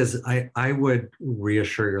 It is. I would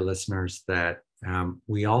reassure your listeners that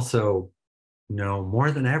we also know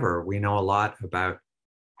more than ever, we know a lot about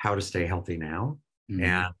how to stay healthy now.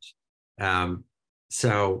 Mm-hmm. And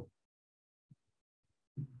so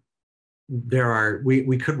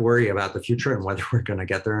we could worry about the future and whether we're going to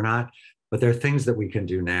get there or not, but there are things that we can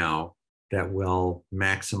do now that will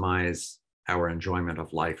maximize our enjoyment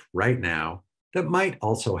of life right now that might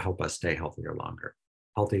also help us stay healthier longer.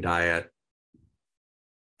 Healthy diet,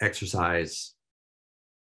 exercise,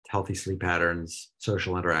 healthy sleep patterns,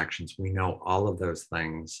 social interactions. We know all of those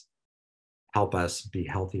things help us be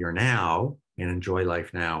healthier now and enjoy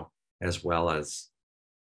life now, as well as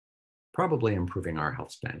probably improving our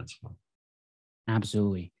health span as well.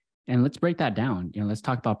 Absolutely. And let's break that down. Let's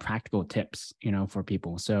talk about practical tips, for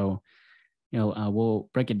people. So, we'll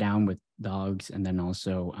break it down with dogs, and then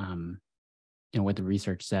also, what the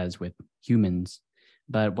research says with humans.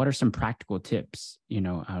 But what are some practical tips,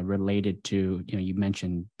 related to, you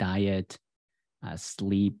mentioned diet,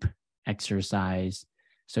 sleep, exercise.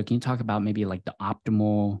 So can you talk about maybe like the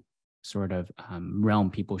optimal sort of realm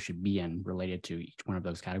people should be in related to each one of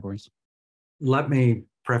those categories? Let me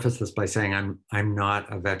preface this by saying I'm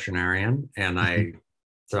not a veterinarian, and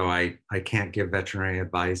so I can't give veterinary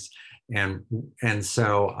advice. And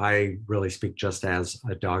so I really speak just as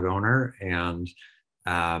a dog owner and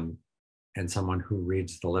someone who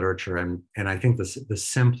reads the literature. And I think the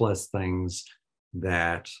simplest things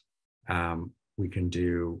that we can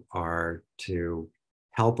do are to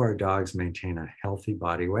help our dogs maintain a healthy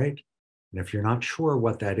body weight. And if you're not sure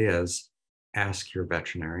what that is, ask your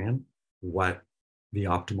veterinarian what the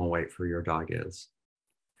optimal weight for your dog is,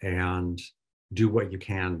 and do what you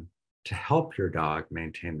can to help your dog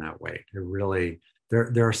maintain that weight. It really,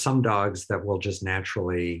 there are some dogs that will just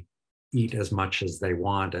naturally eat as much as they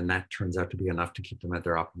want, and that turns out to be enough to keep them at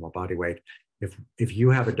their optimal body weight. If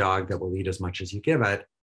you have a dog that will eat as much as you give it,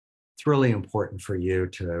 it's really important for you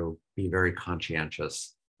to be very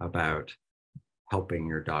conscientious about helping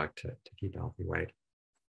your dog to keep a healthy weight.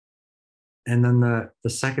 And then the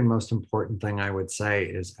second most important thing I would say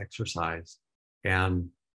is exercise. And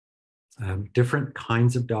different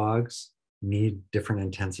kinds of dogs need different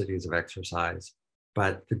intensities of exercise.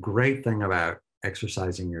 But the great thing about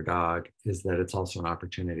exercising your dog is that it's also an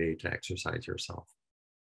opportunity to exercise yourself.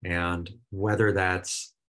 And whether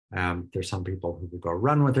that's, there's some people who will go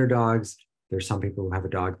run with their dogs. There's some people who have a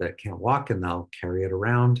dog that can't walk and they'll carry it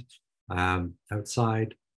around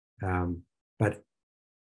outside. But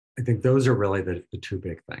I think those are really the two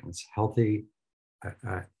big things: healthy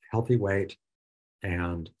weight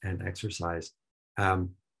and exercise.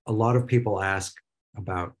 A lot of people ask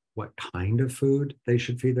about what kind of food they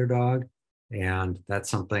should feed their dog, and that's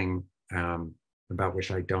something about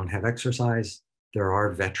which I don't have exercise. There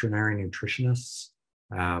are veterinary nutritionists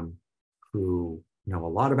who know a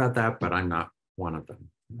lot about that, but I'm not one of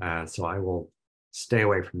them. So I will stay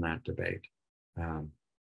away from that debate.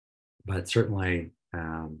 But certainly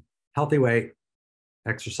healthy weight,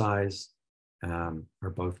 exercise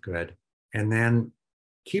are both good. And then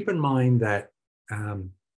keep in mind that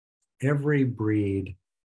every breed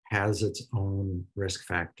has its own risk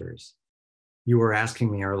factors. You were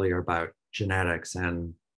asking me earlier about genetics,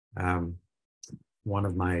 and one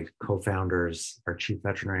of my co-founders, our chief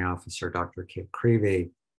veterinary officer, Dr. Kate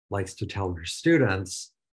Creevy, likes to tell her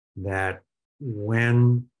students that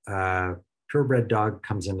when a purebred dog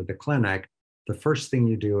comes into the clinic, the first thing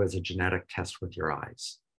you do is a genetic test with your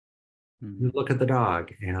eyes. Mm-hmm. You look at the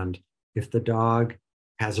dog, and if the dog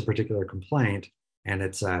has a particular complaint and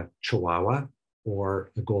it's a Chihuahua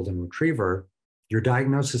or a Golden Retriever, your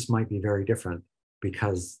diagnosis might be very different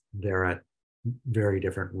because they're at very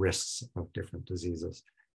different risks of different diseases.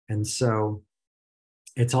 And so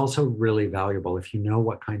it's also really valuable, if you know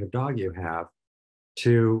what kind of dog you have,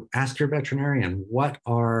 to ask your veterinarian, what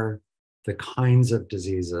are the kinds of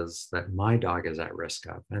diseases that my dog is at risk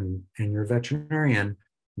of? And your veterinarian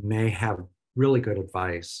may have really good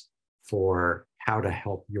advice for how to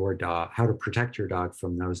help your dog, how to protect your dog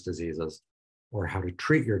from those diseases, or how to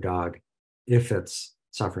treat your dog if it's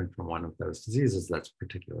suffering from one of those diseases that's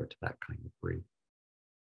particular to that kind of breed.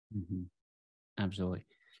 Mm-hmm. Absolutely.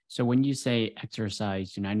 So when you say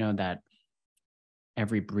exercise, I know that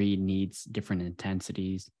every breed needs different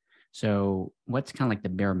intensities. So what's kind of like the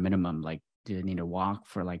bare minimum? Like, do they need to walk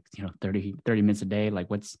for 30 minutes a day? Like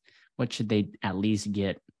what should they at least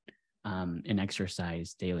get in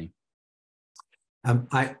exercise daily?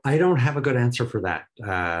 I don't have a good answer for that.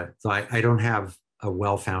 So I don't have a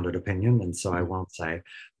well-founded opinion, and so I won't say.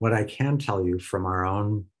 What I can tell you from our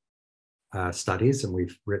own studies, and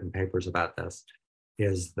we've written papers about this,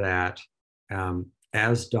 is that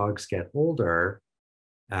as dogs get older,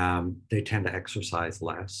 they tend to exercise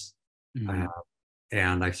less. Mm-hmm.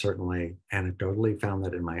 And I certainly anecdotally found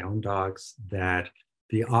that in my own dogs, that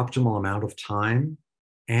the optimal amount of time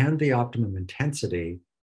and the optimum intensity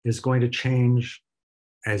is going to change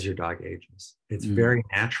as your dog ages. It's very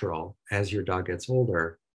natural as your dog gets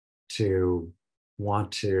older to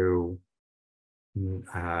want to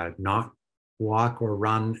not walk or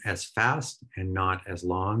run as fast and not as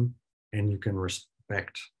long. And you can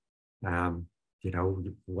respect,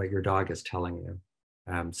 what your dog is telling you.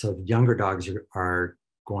 So the younger dogs are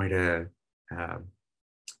going to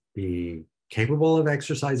be capable of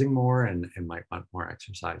exercising more and might want more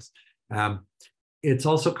exercise. It's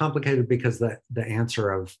also complicated because the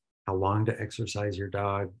answer of how long to exercise your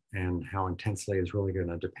dog and how intensely is really going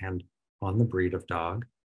to depend on the breed of dog.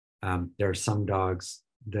 There are some dogs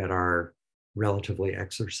that are relatively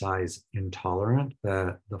exercise intolerant,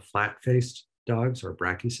 the flat-faced dogs or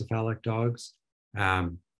brachycephalic dogs.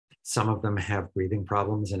 Some of them have breathing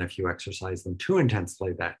problems, and if you exercise them too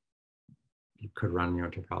intensely, that you could run you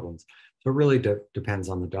into problems. So it really depends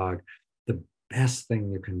on the dog. The best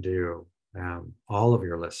thing you can do, all of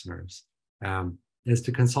your listeners, is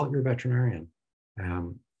to consult your veterinarian.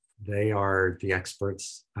 They are the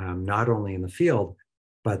experts, not only in the field,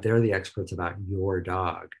 but they're the experts about your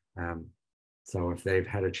dog. So if they've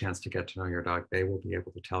had a chance to get to know your dog, they will be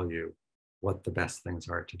able to tell you what the best things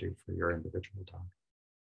are to do for your individual dog.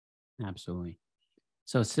 Absolutely.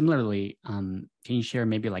 So similarly, can you share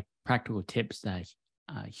maybe like practical tips that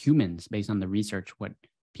humans, based on the research, what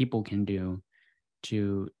people can do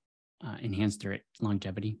to enhance their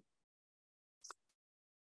longevity?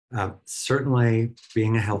 Certainly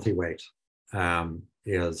being a healthy weight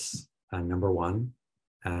is number one.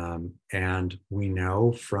 And we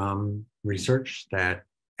know from research that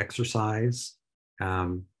exercise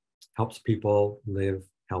helps people live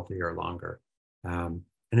healthier longer.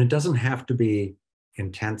 And it doesn't have to be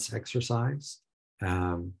intense exercise.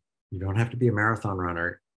 You don't have to be a marathon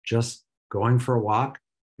runner. Just going for a walk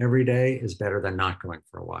every day is better than not going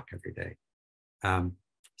for a walk every day.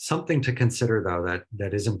 Something to consider, though,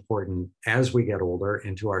 that is important as we get older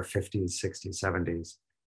into our 50s, 60s, 70s,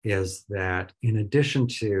 is that in addition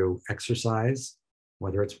to exercise,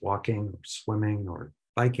 whether it's walking or swimming or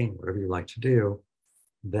biking, whatever you like to do,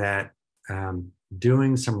 that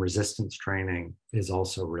doing some resistance training is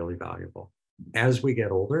also really valuable. As we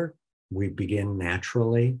get older, we begin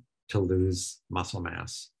naturally to lose muscle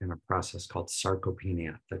mass in a process called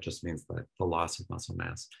sarcopenia. That just means the loss of muscle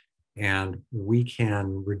mass. And we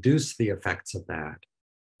can reduce the effects of that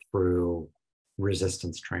through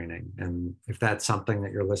resistance training. And if that's something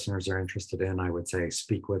that your listeners are interested in, I would say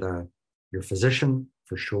speak with your physician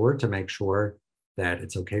for sure, to make sure that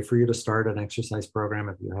it's okay for you to start an exercise program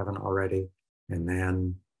if you haven't already, and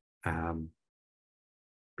then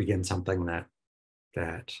begin something that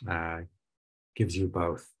gives you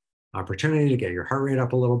both opportunity to get your heart rate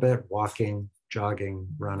up a little bit, walking, jogging,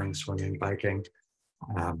 running, swimming, biking,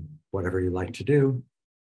 whatever you like to do,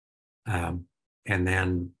 and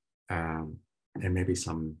then and maybe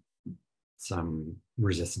some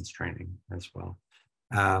resistance training as well.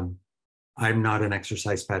 I'm not an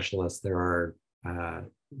exercise specialist. There's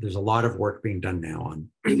a lot of work being done now on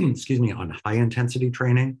excuse me, on high intensity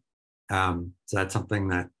training. So that's something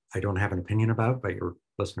that I don't have an opinion about, but your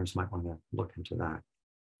listeners might want to look into that.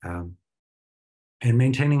 And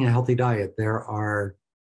maintaining a healthy diet. There are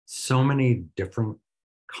so many different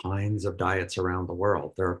kinds of diets around the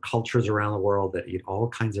world. There are cultures around the world that eat all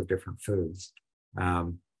kinds of different foods.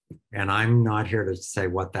 And I'm not here to say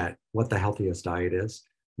what the healthiest diet is.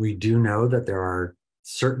 We do know that there are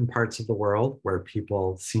certain parts of the world where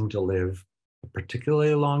people seem to live a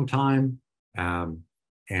particularly long time,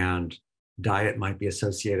 and diet might be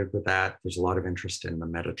associated with that. There's a lot of interest in the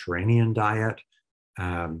Mediterranean diet.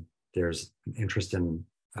 There's an interest in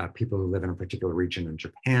people who live in a particular region in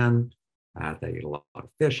Japan. They eat a lot of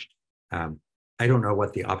fish. I don't know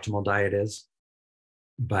what the optimal diet is,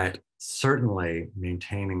 but certainly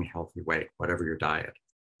maintaining healthy weight, whatever your diet,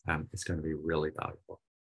 is going to be really valuable.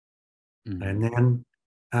 Mm-hmm. And then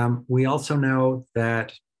we also know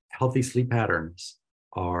that healthy sleep patterns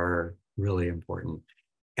are really important.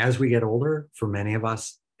 As we get older, for many of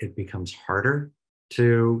us, it becomes harder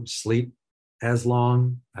to sleep as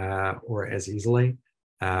long or as easily.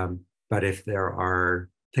 But if there are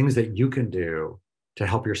things that you can do to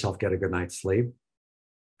help yourself get a good night's sleep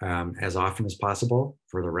as often as possible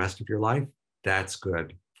for the rest of your life, that's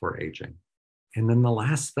good for aging. And then the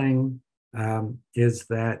last thing is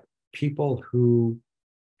that people who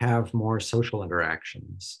have more social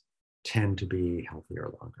interactions tend to be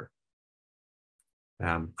healthier longer.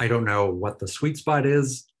 I don't know what the sweet spot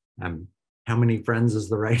is. How many friends is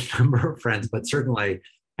the right number of friends, but certainly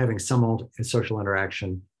having some social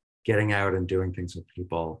interaction, getting out and doing things with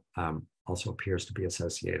people also appears to be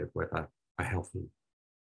associated with a healthy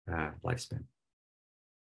lifespan.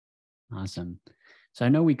 Awesome. So I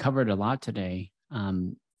know we covered a lot today.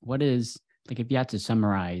 What is, like, if you had to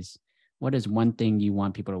summarize, what is one thing you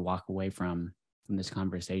want people to walk away from this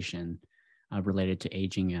conversation related to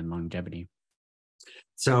aging and longevity?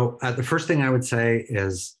 So the first thing I would say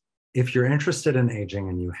is, if you're interested in aging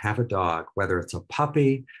and you have a dog, whether it's a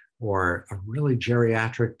puppy or a really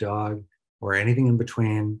geriatric dog or anything in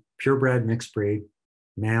between, purebred, mixed breed,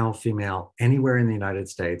 male, female, anywhere in the United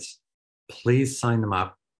States, please sign them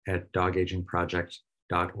up at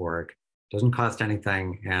dogagingproject.org. Doesn't cost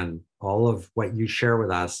anything, and all of what you share with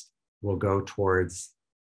us will go towards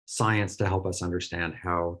science to help us understand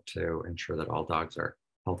how to ensure that all dogs are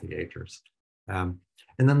healthy agers. And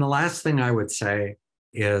then the last thing I would say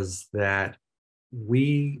is that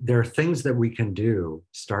there are things that we can do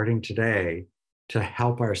starting today to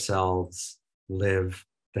help ourselves live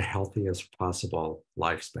the healthiest possible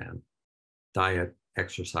lifespan: diet,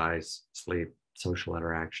 exercise, sleep, social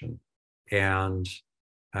interaction. And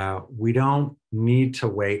we don't need to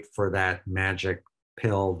wait for that magic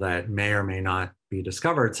pill that may or may not be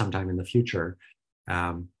discovered sometime in the future.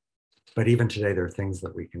 But even today, there are things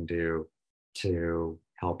that we can do to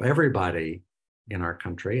help everybody in our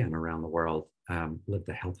country and around the world live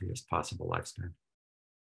the healthiest possible lifespan.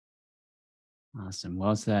 Awesome.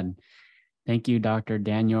 Well said. Thank you, Dr.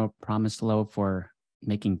 Daniel Promislow, for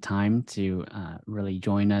making time to really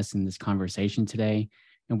join us in this conversation today.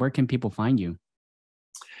 And where can people find you?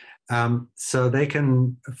 So they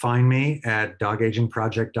can find me at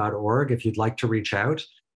dogagingproject.org. If you'd like to reach out,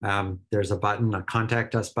 there's a button, a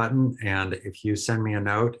contact us button. And if you send me a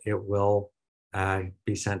note, it will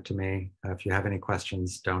be sent to me. If you have any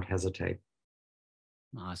questions, don't hesitate.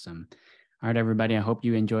 Awesome. All right, everybody. I hope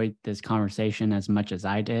you enjoyed this conversation as much as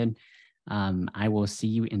I did. I will see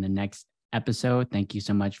you in the next episode. Thank you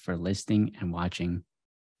so much for listening and watching.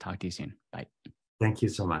 Talk to you soon. Bye. Thank you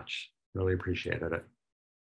so much. Really appreciated it.